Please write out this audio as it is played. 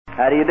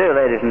How do you do,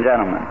 ladies and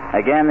gentlemen?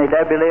 Again, the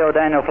W. Leo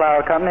Daniel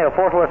Flower Company of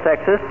Fort Worth,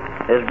 Texas,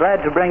 is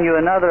glad to bring you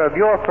another of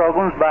your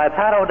programs by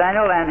Pat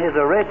O'Daniel and his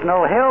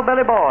original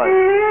Hillbilly Boys.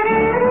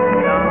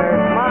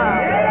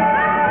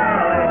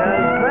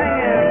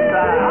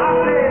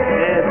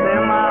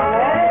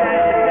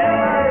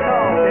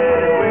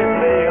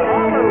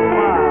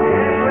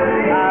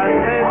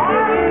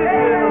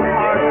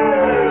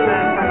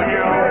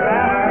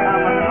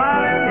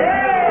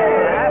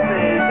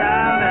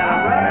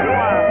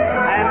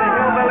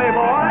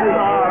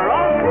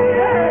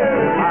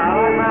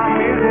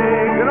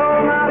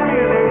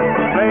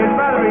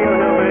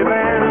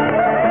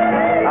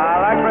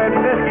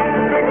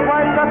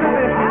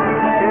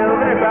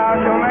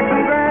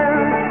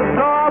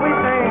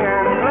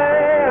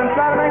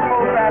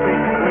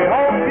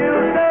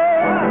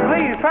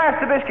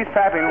 Biscuits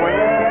tapping when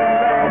you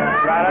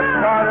right up the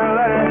car and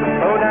let it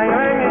go down your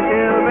lane, you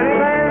hillbilly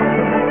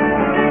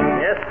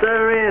band. Yes,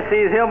 sir. It's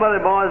these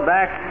Hillbilly Boys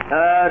back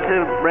to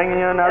bring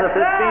you another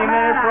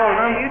 15-minute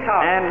program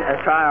and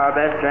try our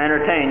best to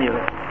entertain you.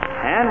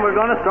 And we're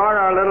going to start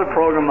our little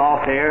program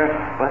off here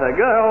with a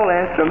good old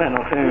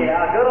instrumental tune.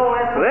 Yeah, good old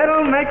instrumental.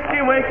 Little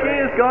Mixie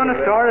Wixie is going to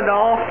start it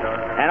off,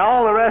 and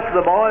all the rest of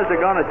the boys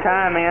are going to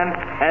chime in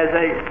as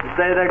they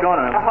say they're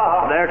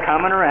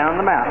coming around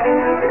the mountain.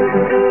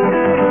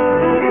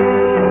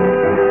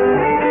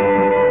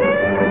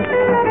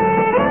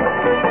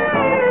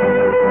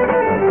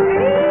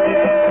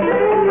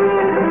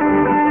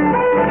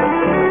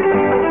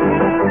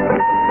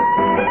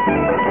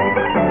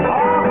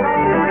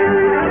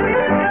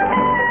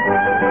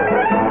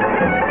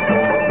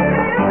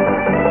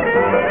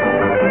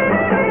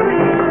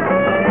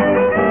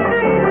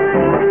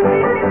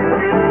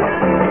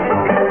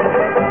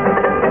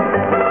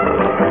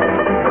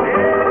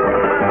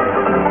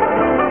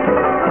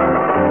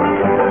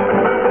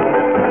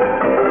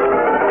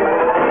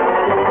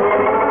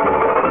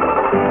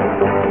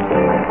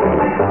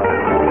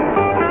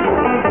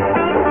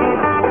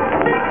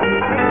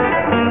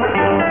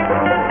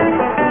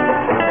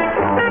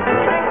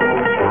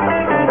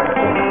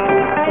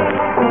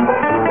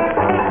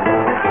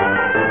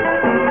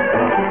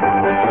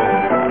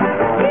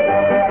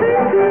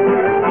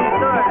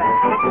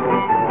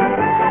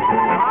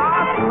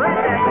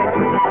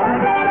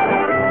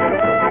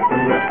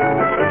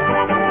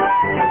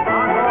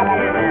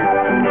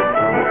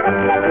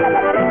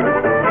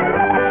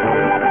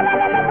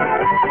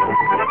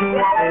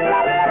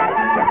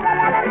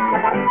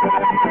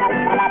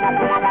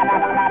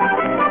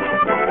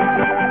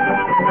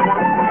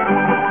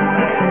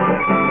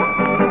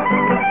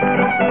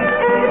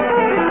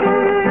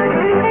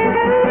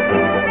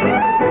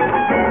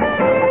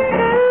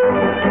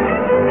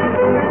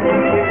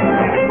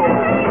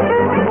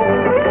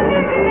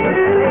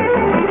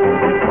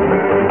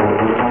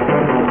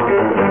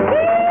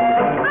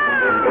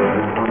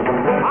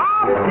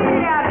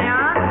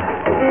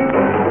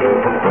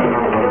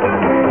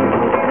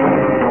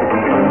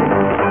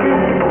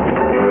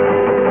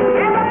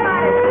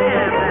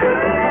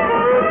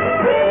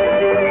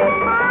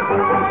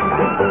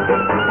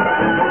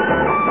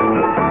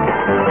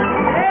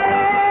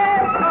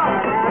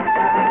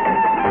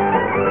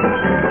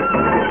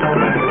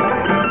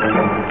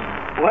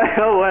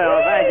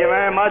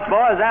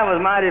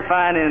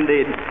 Fine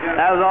indeed.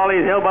 That was all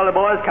these Hillbilly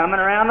Boys coming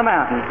around the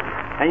mountain.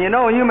 And you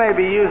know, you may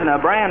be using a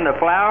brand of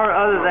flour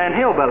other than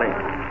Hillbilly,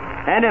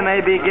 and it may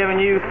be giving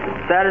you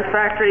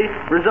satisfactory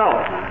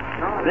results.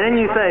 Then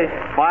you say,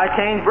 why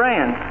change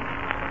brands?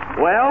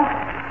 Well,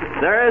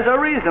 there is a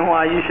reason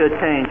why you should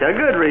change, a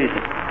good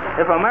reason.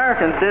 If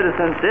American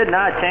citizens did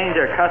not change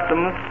their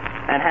customs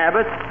and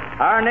habits,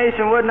 our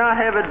nation would not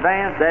have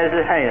advanced as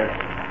it has.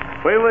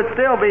 We would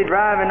still be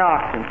driving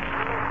oxen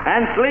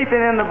and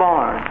sleeping in the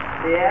barn.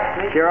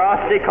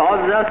 Curiosity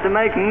causes us to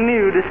make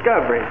new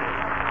discoveries.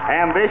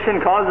 Ambition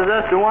causes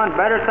us to want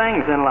better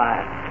things in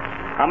life.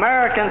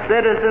 American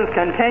citizens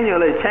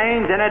continually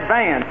change and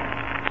advance.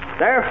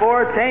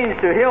 Therefore,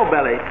 change to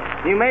Hillbilly.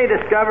 You may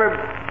discover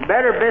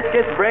better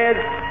biscuits,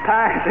 breads,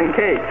 pies, and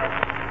cakes.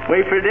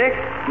 We predict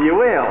you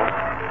will.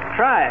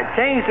 Try it.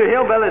 Change to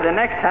Hillbilly the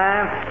next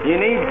time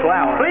you need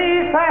flour.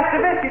 Please pass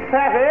the biscuits,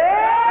 Pappy.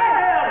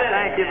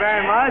 Thank you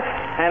very much.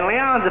 And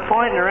Leon's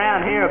pointing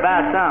around here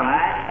about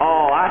something.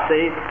 Oh, I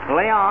see.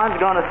 Leon's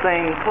going to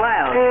sing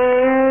Clouds.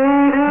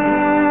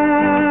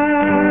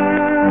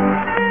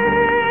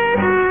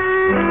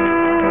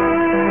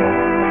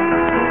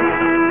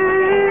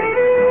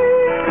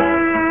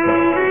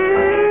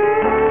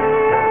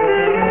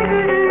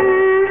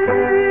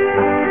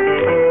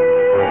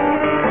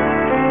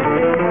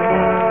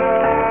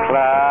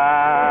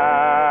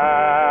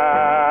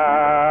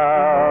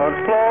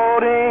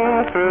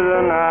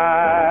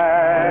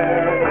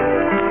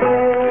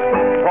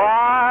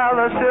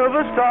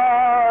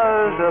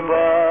 Stars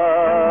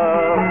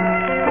above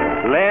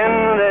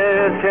lend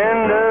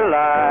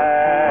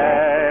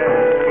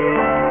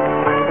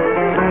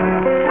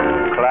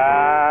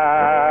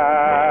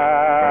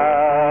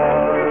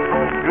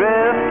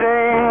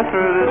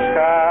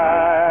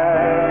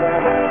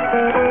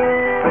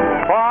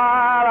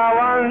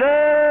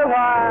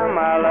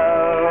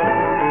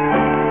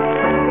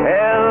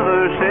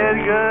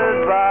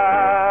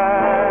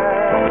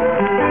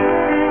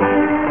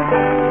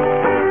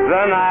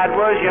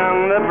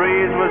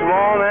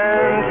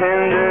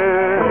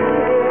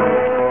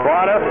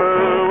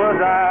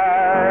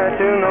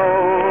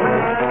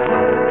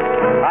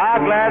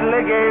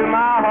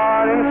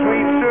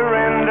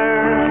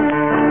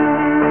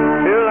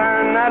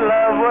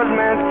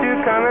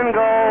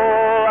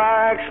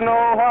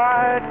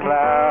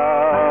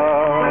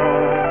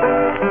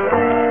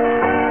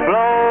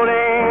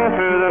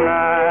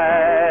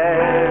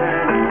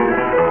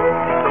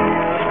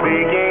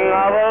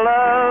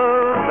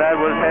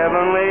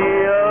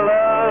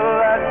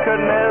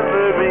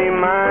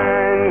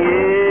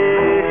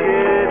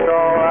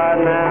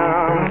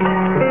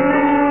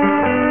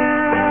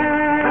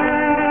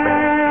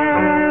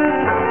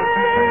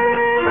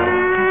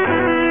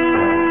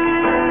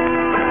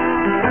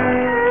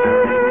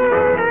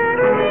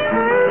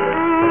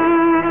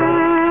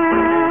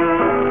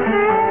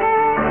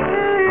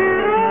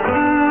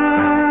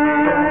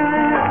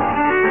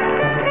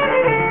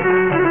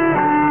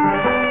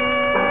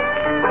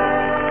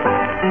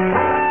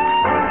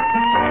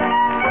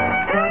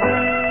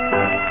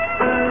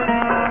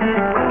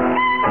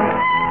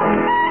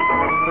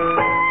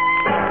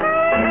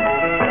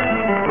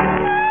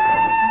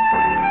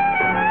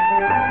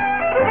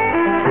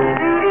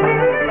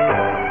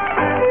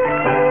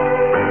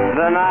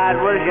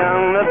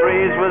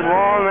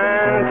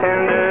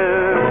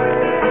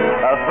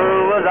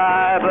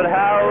why, but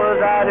how was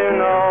I to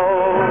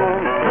know?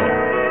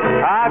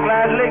 I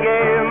gladly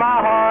gave my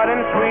heart in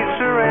sweet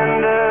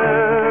surrender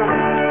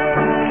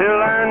to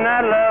learn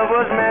that love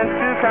was meant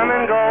to come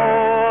and go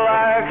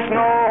like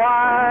snow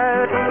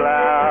white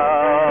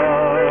clouds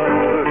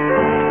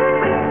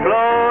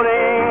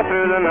floating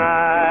through the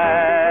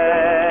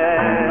night.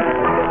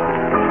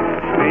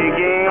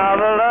 Speaking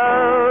of a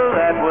love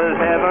that was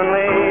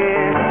heavenly,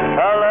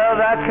 a love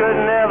that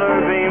could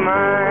never be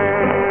mine.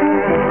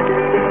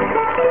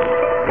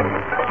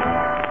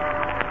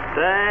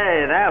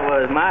 Say, that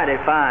was mighty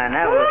fine.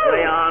 That was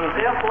Leon,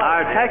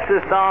 our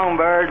Texas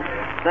songbird,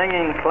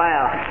 singing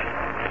Clouds.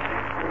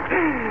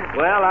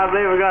 Well, I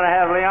believe we're going to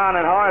have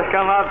Leon and Horace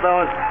come up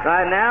though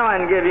right now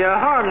and give you a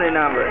harmony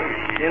number.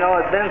 You know,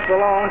 it's been so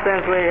long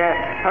since we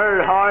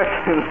heard Horace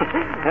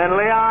and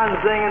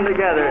Leon singing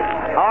together.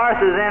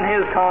 Horace is in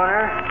his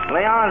corner,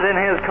 Leon's in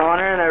his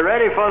corner, and they're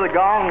ready for the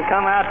gong to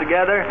come out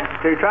together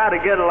to try to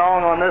get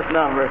along on this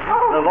number.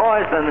 The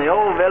voice and the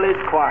old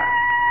village choir.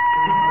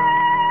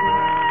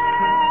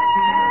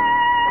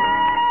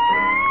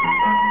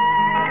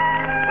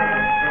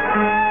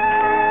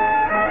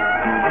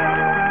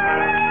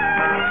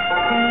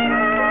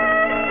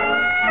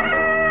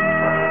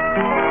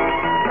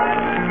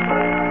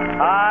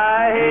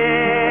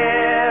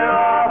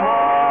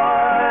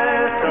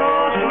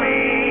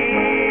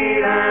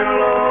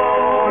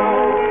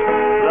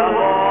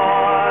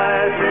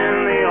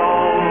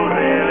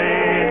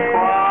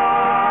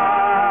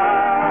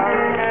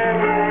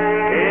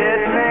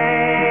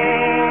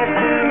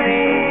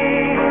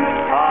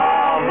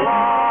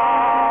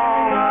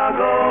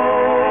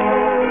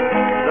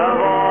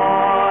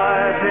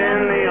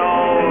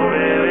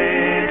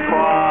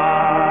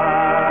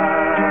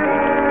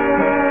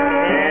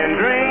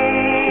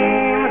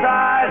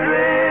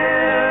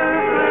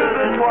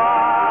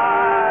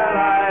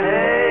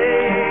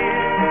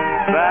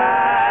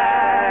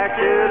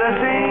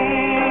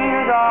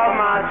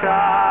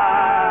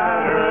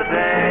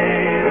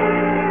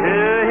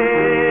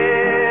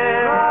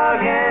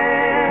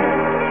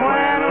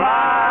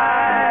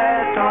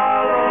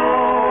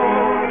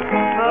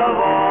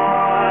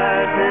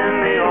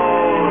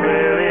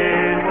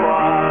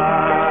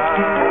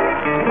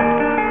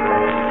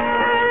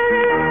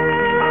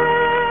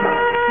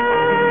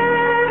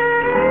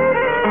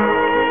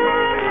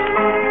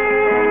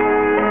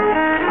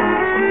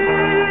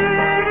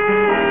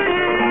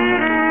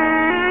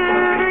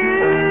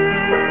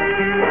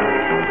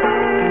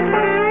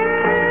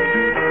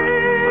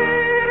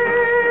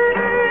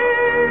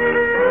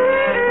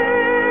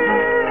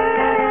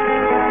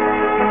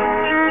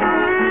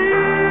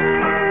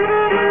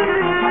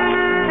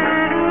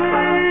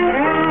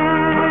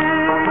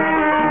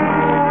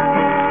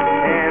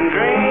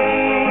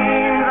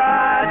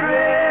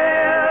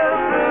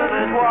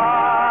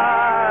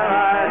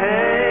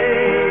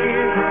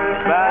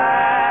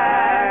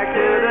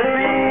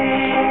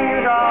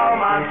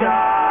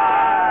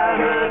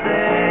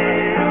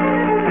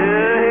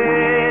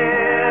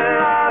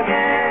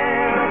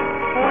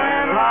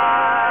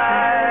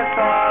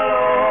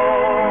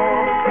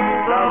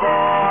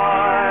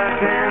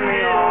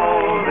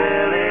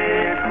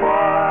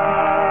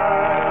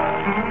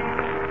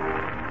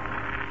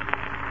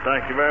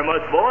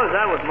 Boys,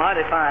 that was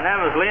mighty fine. That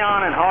was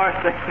Leon and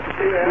Horace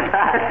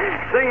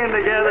singing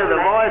together, the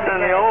voice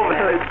and the old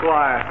village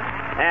choir.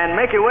 And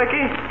Mickey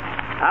Wicky,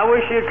 I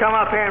wish you'd come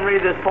up here and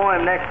read this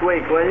poem next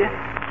week, will you?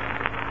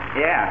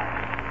 Yeah.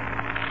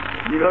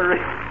 You gonna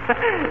read?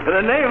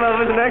 The name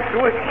of it next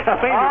week.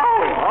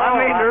 I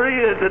mean to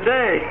read it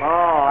today.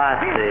 Oh, I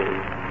see.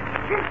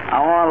 I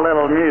want a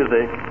little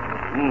music.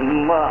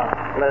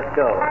 Let's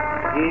go.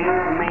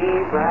 Give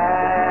me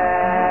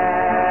back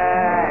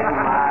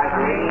my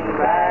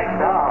greenback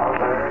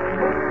dollar.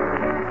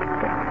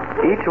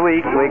 Each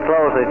week we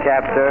close a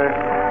chapter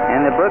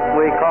in the book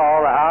we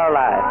call Our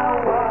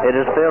Life. It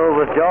is filled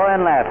with joy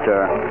and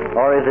laughter,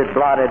 or is it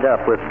blotted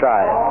up with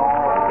strife?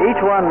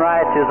 Each one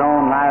writes his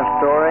own life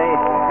story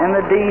in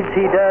the deeds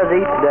he does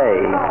each day.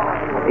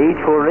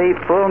 Each will reap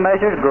full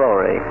measured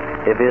glory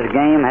if his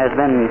game has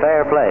been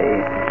fair play.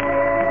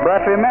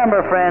 But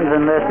remember, friends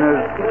and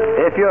listeners,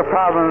 if your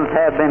problems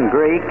have been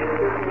Greek,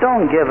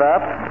 don't give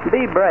up.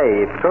 Be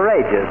brave,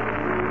 courageous.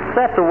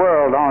 Set the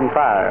world on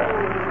fire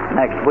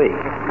next week.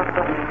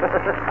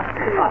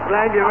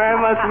 Thank you very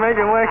much,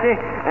 Mickey Wicky.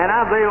 And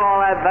I believe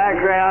all that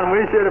background,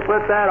 we should have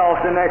put that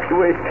off to next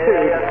week,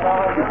 too.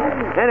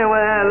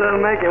 Anyway, little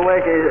Mickey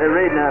Wicky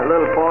reading a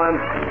little poem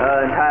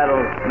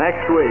entitled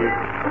Next Week.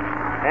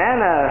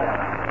 And,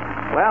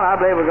 well, I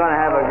believe we're going to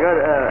have a good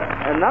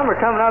a number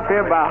coming up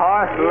here by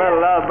Horace, the Little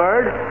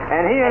Lovebird.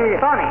 And It's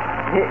funny.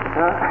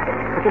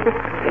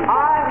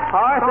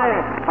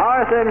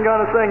 Horace isn't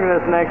going to sing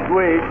this next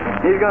week.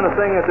 He's going to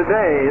sing it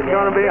today. It's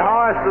going to be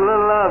Horace, the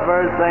Little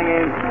Lovebird,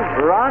 singing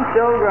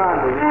Rancho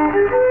Grande.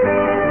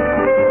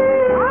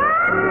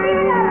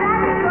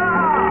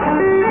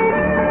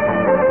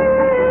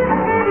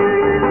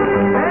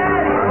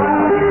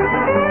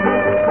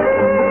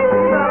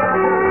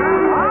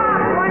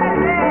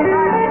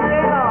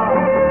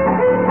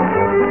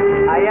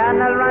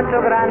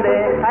 rancho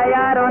grande,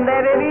 allá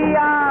donde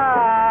vivía,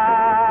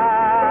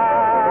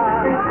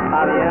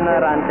 había una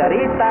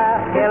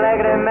rancherita que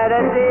alegre me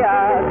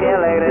decía, que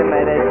alegre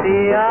me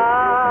decía,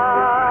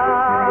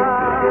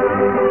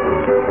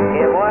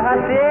 que voy a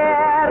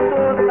hacer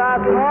tus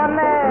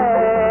tazones,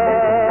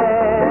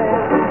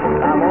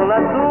 la mula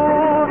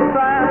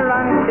susa el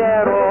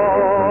ranchero,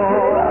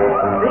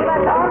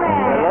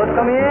 los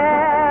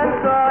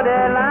comienzos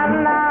de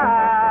lana,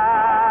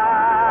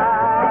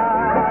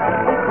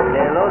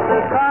 de los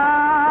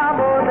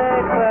cabos de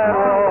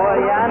cuero,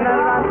 allá en el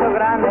rancho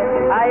grande,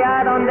 allá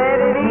donde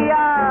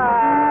vivía,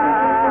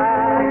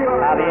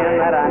 había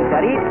una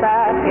rancherita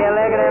que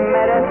alegre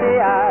me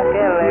decía, que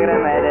alegre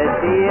me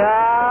decía.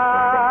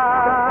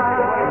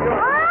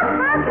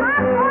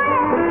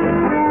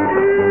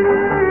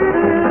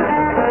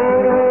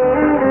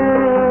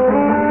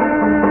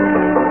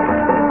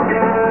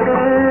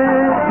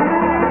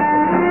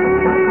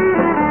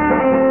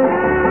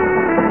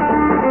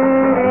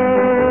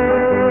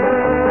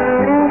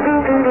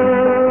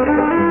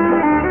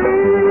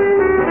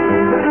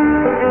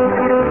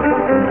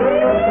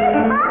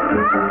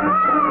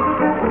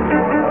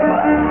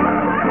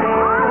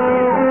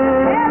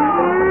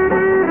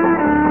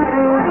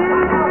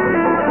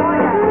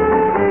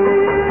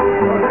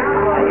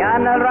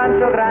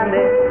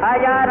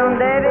 Allá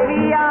donde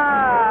vivía,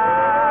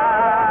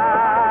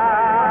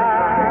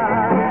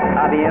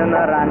 había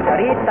una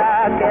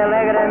rancherita que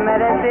alegre me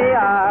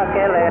decía,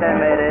 que alegre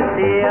me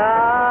decía,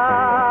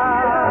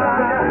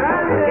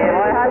 que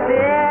voy a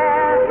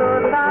hacer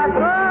tus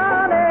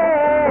tazones,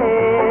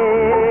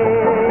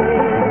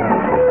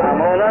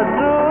 amo la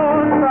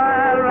susa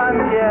el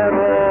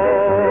ranchero,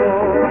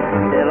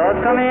 de los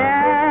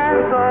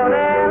comienzos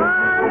de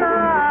lana,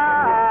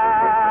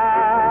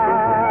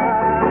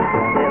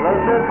 de los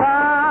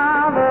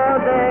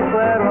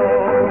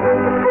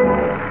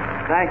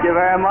Thank you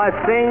very much,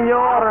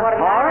 Senor.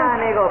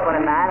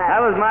 That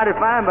was mighty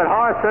fine, but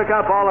Horace took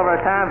up all of our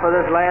time for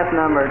this last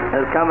number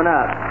that's coming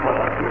up.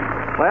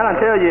 Well,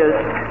 until you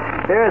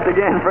hear us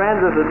again,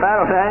 friends, this is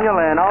Battle Daniel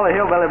and all the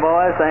Hillbilly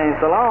boys saying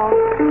so long.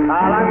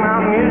 I like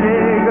mountain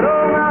music, good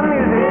old mountain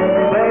music,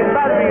 played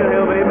by the real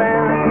Hillbilly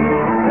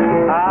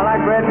band. I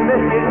like bread and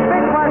biscuits,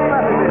 big white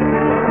fluffy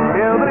biscuits,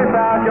 Hillbilly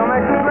South, you'll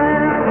make some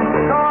grand.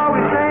 So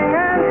we sing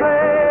and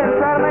play and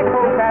try to make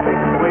folks happy.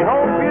 We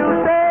hope you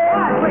stay.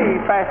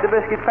 Please pass the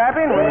biscuit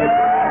papping. We'll get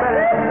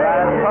better.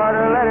 Write a part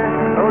of a letter.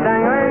 Oh,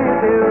 dang-a-ling,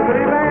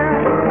 Hillbilly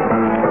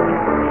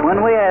band. When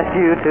we ask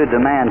you to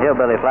demand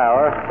Hillbilly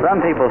Flower, some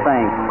people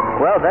think,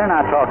 well, they're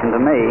not talking to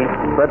me,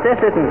 but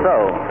this isn't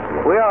so.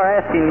 We are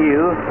asking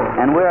you,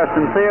 and we are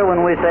sincere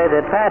when we say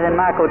that Pat and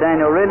Michael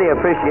Daniel really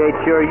appreciate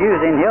your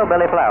using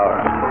Hillbilly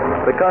Flower,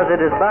 because it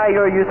is by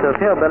your use of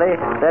Hillbilly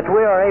that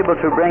we are able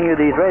to bring you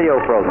these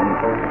radio programs.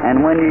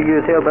 And when you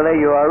use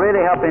Hillbilly, you are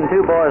really helping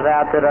two boys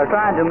out that are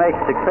trying to make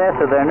success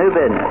of their new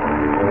business.